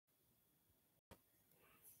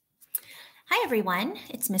Hi everyone,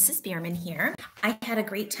 it's Mrs. Bierman here. I had a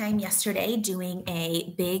great time yesterday doing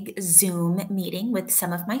a big Zoom meeting with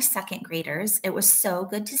some of my second graders. It was so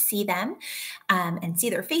good to see them and see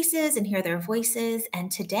their faces and hear their voices.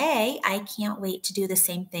 And today I can't wait to do the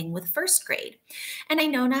same thing with first grade. And I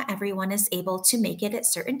know not everyone is able to make it at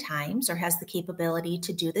certain times or has the capability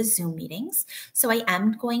to do the Zoom meetings. So I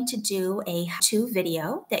am going to do a how-to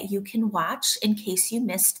video that you can watch in case you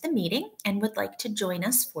missed the meeting and would like to join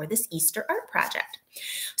us for this Easter art project.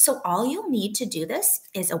 So all you'll need to do this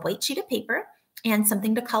is a white sheet of paper and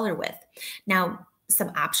something to color with. Now,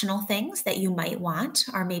 some optional things that you might want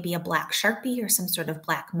are maybe a black Sharpie or some sort of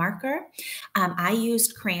black marker. I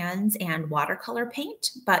used crayons and watercolor paint,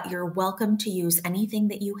 but you're welcome to use anything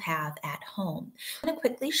that you have at home. I'm going to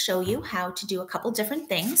quickly show you how to do a couple different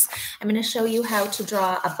things. I'm going to show you how to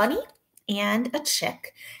draw a bunny and a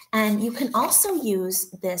chick, and you can also use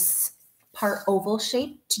this part oval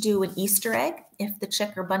shape to do an Easter egg. If the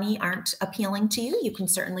chick or bunny aren't appealing to you, you can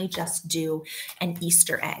certainly just do an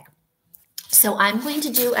Easter egg. So I'm going to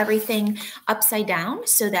do everything upside down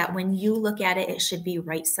so that when you look at it, it should be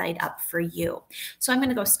right side up for you. So I'm going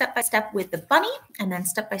to go step by step with the bunny and then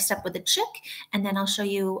step by step with the chick. And then I'll show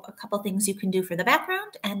you a couple things you can do for the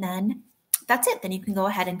background. And then that's it. Then you can go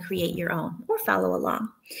ahead and create your own or follow along.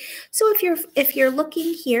 So if you're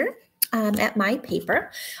looking here, at my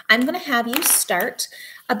paper, I'm going to have you start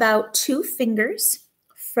about 2 fingers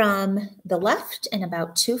from the left and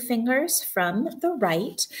about 2 fingers from the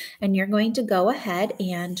right, and you're going to go ahead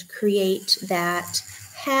and create that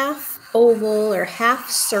half oval or half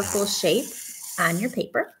circle shape on your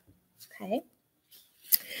paper, okay?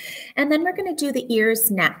 And then we're going to do the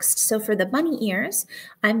ears next. So for the bunny ears,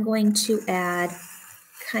 I'm going to add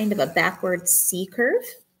kind of a backward C curve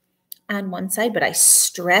on one side, but I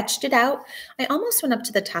stretched it out. I almost went up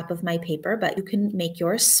to the top of my paper, but you can make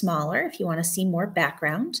yours smaller if you want to see more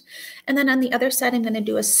background. And then on the other side, I'm going to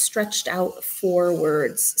do a stretched out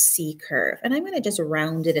forwards C curve. And I'm going to just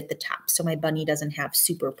round it at the top so my bunny doesn't have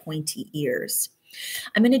super pointy ears.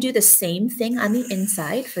 I'm going to do the same thing on the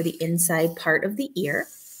inside for the inside part of the ear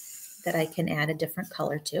that I can add a different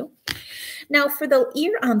color to. Now for the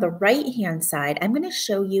ear on the right-hand side, I'm going to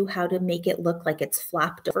show you how to make it look like it's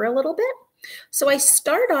flopped over a little bit. So I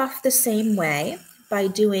start off the same way by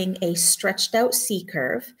doing a stretched out C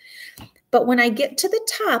curve, but when I get to the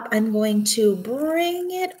top, I'm going to bring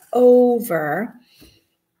it over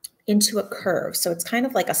into a curve. So it's kind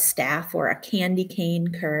of like a staff or a candy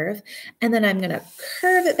cane curve, and then I'm going to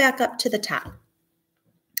curve it back up to the top.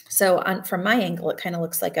 So from my angle, it kind of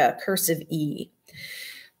looks like a cursive E.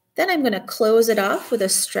 Then I'm going to close it off with a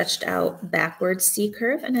stretched out backward C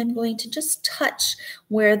curve, and I'm going to just touch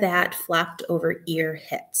where that flopped over ear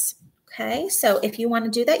hits. Okay, so if you want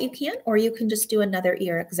to do that, you can, or you can just do another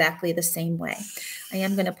ear exactly the same way. I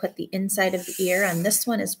am going to put the inside of the ear on this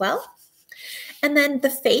one as well. And then the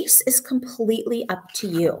face is completely up to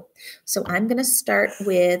you. So I'm going to start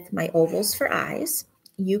with my ovals for eyes.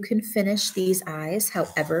 You can finish these eyes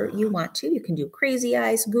however you want to. You can do crazy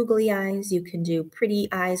eyes, googly eyes. You can do pretty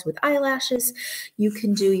eyes with eyelashes. You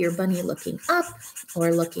can do your bunny looking up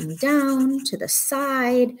or looking down to the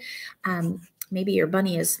side. Maybe your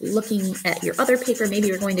bunny is looking at your other paper. Maybe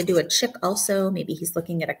you're going to do a chick also. Maybe he's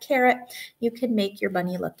looking at a carrot. You can make your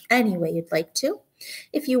bunny look any way you'd like to.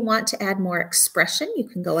 If you want to add more expression, you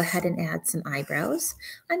can go ahead and add some eyebrows.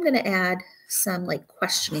 I'm going to add some like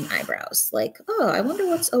questioning eyebrows, like, oh, I wonder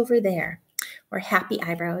what's over there. Or happy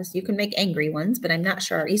eyebrows. You can make angry ones, but I'm not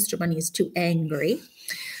sure our Easter bunny is too angry.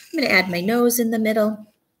 I'm going to add my nose in the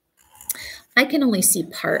middle. I can only see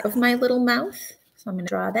part of my little mouth, so I'm going to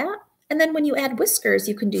draw that. And then when you add whiskers,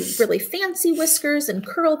 you can do really fancy whiskers and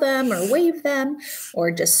curl them or wave them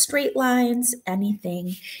or just straight lines,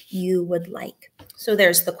 anything you would like. So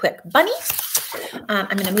there's the quick bunny.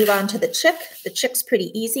 I'm going to move on to the chick. The chick's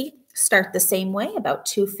pretty easy. Start the same way, about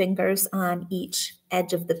 2 fingers on each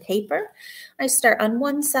edge of the paper. I start on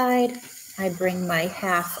one side. I bring my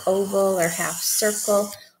half oval or half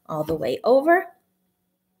circle all the way over.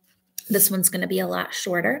 This one's going to be a lot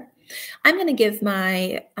shorter. I'm going to give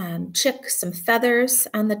my chick some feathers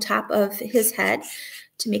on the top of his head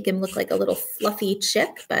to make him look like a little fluffy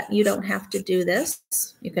chick, but you don't have to do this.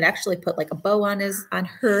 You could actually put like a bow on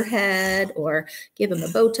her head or give him a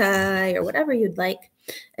bow tie or whatever you'd like.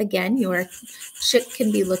 Again, your chick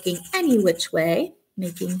can be looking any which way,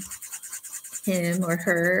 making him or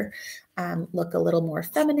her look a little more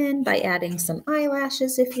feminine by adding some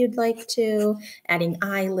eyelashes if you'd like to, adding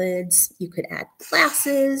eyelids. You could add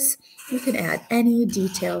glasses. You can add any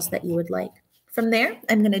details that you would like. From there,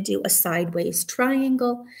 I'm going to do a sideways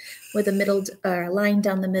triangle with a middle line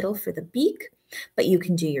down the middle for the beak, but you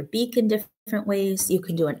can do your beak in different ways. You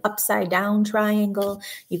can do an upside down triangle.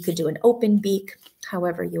 You could do an open beak,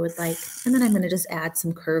 however you would like. And then I'm going to just add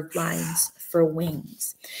some curved lines for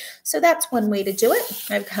wings. So that's one way to do it.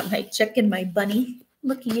 I've got my chick and my bunny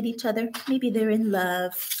looking at each other. Maybe they're in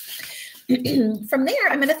love. From there,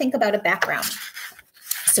 I'm going to think about a background.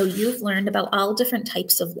 So you've learned about all different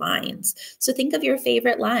types of lines. So think of your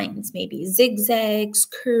favorite lines, maybe zigzags,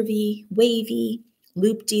 curvy, wavy,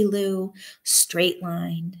 loop-de-loo, straight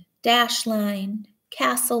line, dash line,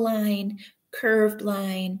 castle line, curved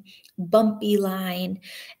line, bumpy line,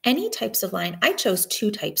 any types of line. I chose 2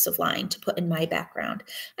 types of line to put in my background.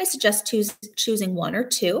 I suggest choosing 1 or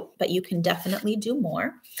 2, but you can definitely do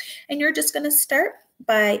more. And you're just going to start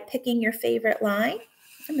by picking your favorite line.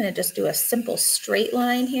 I'm going to just do a simple straight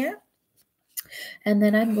line here. And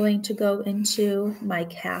then I'm going to go into my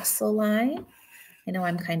castle line. I know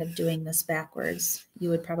I'm kind of doing this backwards. You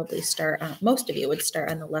would probably start on, most of you would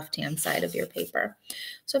start on the left-hand side of your paper.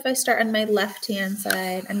 So if I start on my left-hand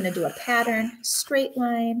side, I'm going to do a pattern, straight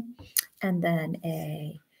line, and then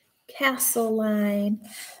a castle line.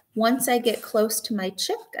 Once I get close to my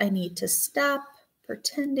chick, I need to stop,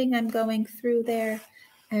 pretending I'm going through there,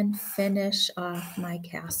 and finish off my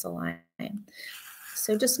castle line.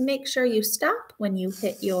 So just make sure you stop when you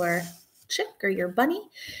hit your chick or your bunny.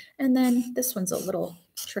 And then this one's a little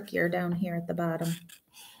trickier down here at the bottom.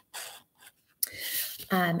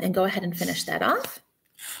 And go ahead and finish that off.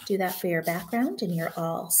 Do that for your background and you're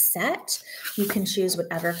all set. You can choose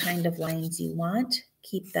whatever kind of lines you want.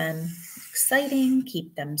 Keep them exciting,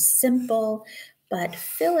 keep them simple, but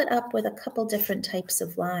fill it up with a couple different types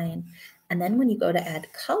of line. And then when you go to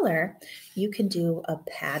add color, you can do a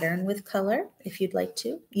pattern with color if you'd like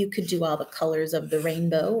to. You could do all the colors of the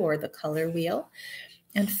rainbow or the color wheel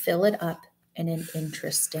and fill it up in an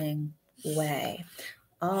interesting way,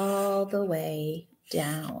 all the way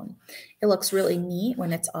down. It looks really neat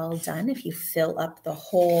when it's all done if you fill up the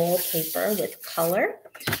whole paper with color.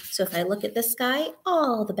 So if I look at this guy,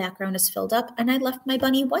 all the background is filled up and I left my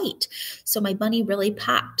bunny white. So my bunny really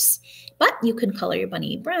pops. But you can color your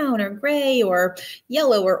bunny brown or gray or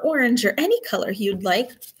yellow or orange or any color you'd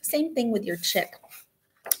like. Same thing with your chick.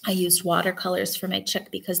 I used watercolors for my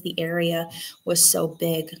chick because the area was so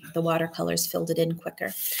big. The watercolors filled it in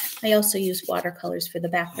quicker. I also used watercolors for the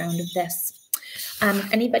background of this.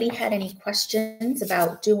 Anybody had any questions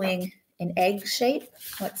about doing an egg shape?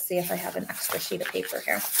 Let's see if I have an extra sheet of paper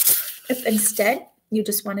here. If instead you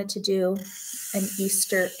just wanted to do an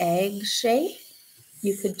Easter egg shape,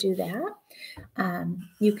 you could do that.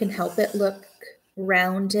 You can help it look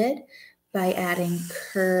rounded by adding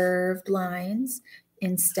curved lines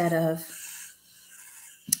instead of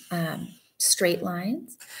straight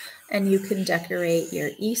lines. And you can decorate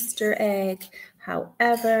your Easter egg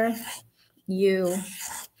however you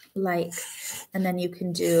like. And then you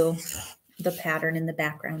can do the pattern in the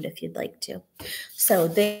background if you'd like to. So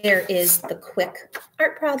there is the quick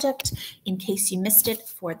art project in case you missed it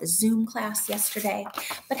for the Zoom class yesterday.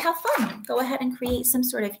 But have fun. Go ahead and create some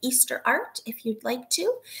sort of Easter art if you'd like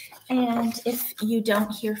to. And if you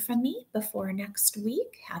don't hear from me before next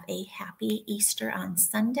week, have a happy Easter on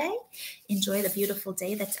Sunday. Enjoy the beautiful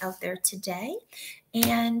day that's out there today.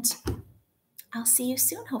 And I'll see you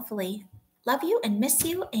soon, hopefully. Love you and miss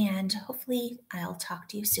you, and hopefully I'll talk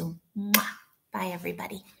to you soon. Mwah. Bye,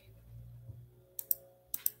 everybody.